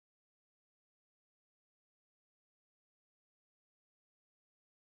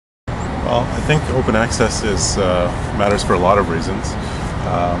Well, I think open access matters for a lot of reasons.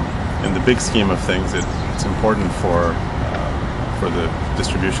 In the big scheme of things, it's important for the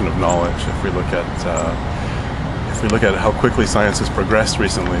distribution of knowledge. If we look at how quickly science has progressed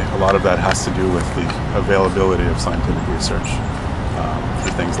recently, a lot of that has to do with the availability of scientific research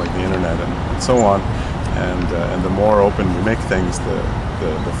through things like the internet and so on. And the more open we make things, the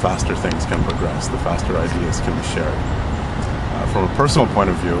faster things can progress, the faster ideas can be shared. From a personal point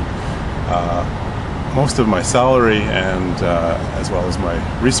of view, most of my salary and as well as my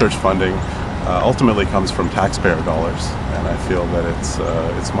research funding ultimately comes from taxpayer dollars, and I feel that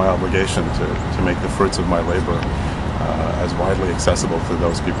it's my obligation to make the fruits of my labor as widely accessible to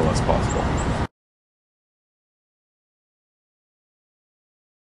those people as possible.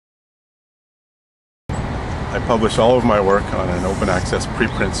 I publish all of my work on an open access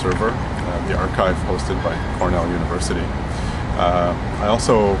preprint server, the archive hosted by Cornell University. I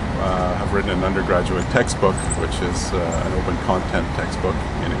also have written an undergraduate textbook, which is an open content textbook,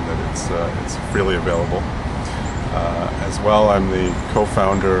 meaning that it's freely available. As well, I'm the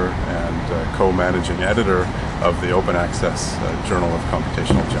co-founder and co-managing editor of the Open Access Journal of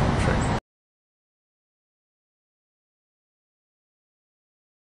Computational Geometry.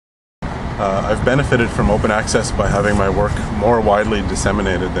 I've benefited from open access by having my work more widely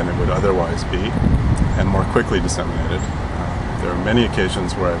disseminated than it would otherwise be, and more quickly disseminated. There are many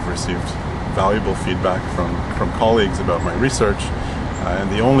occasions where I've received valuable feedback from colleagues about my research,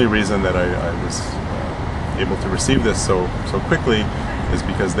 and the only reason that I was able to receive this so quickly is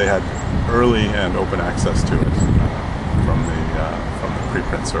because they had early and open access to it from the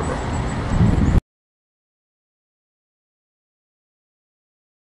preprint server.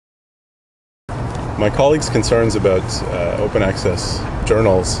 My colleagues' concerns about open access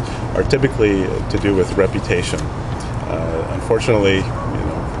journals are typically to do with reputation. Unfortunately,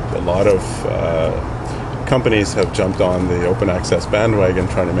 a lot of companies have jumped on the open access bandwagon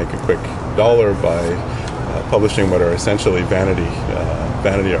trying to make a quick dollar by publishing what are essentially vanity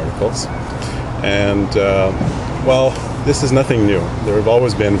articles. And well, this is nothing new. There have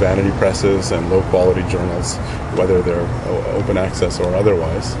always been vanity presses and low-quality journals, whether they're open access or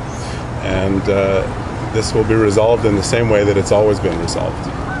otherwise. And this will be resolved in the same way that it's always been resolved.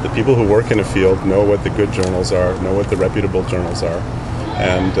 The people who work in a field know what the good journals are, know what the reputable journals are,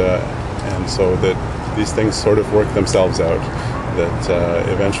 and so that these things sort of work themselves out, that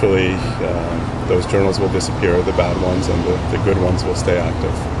eventually those journals will disappear, the bad ones, and the good ones will stay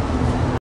active.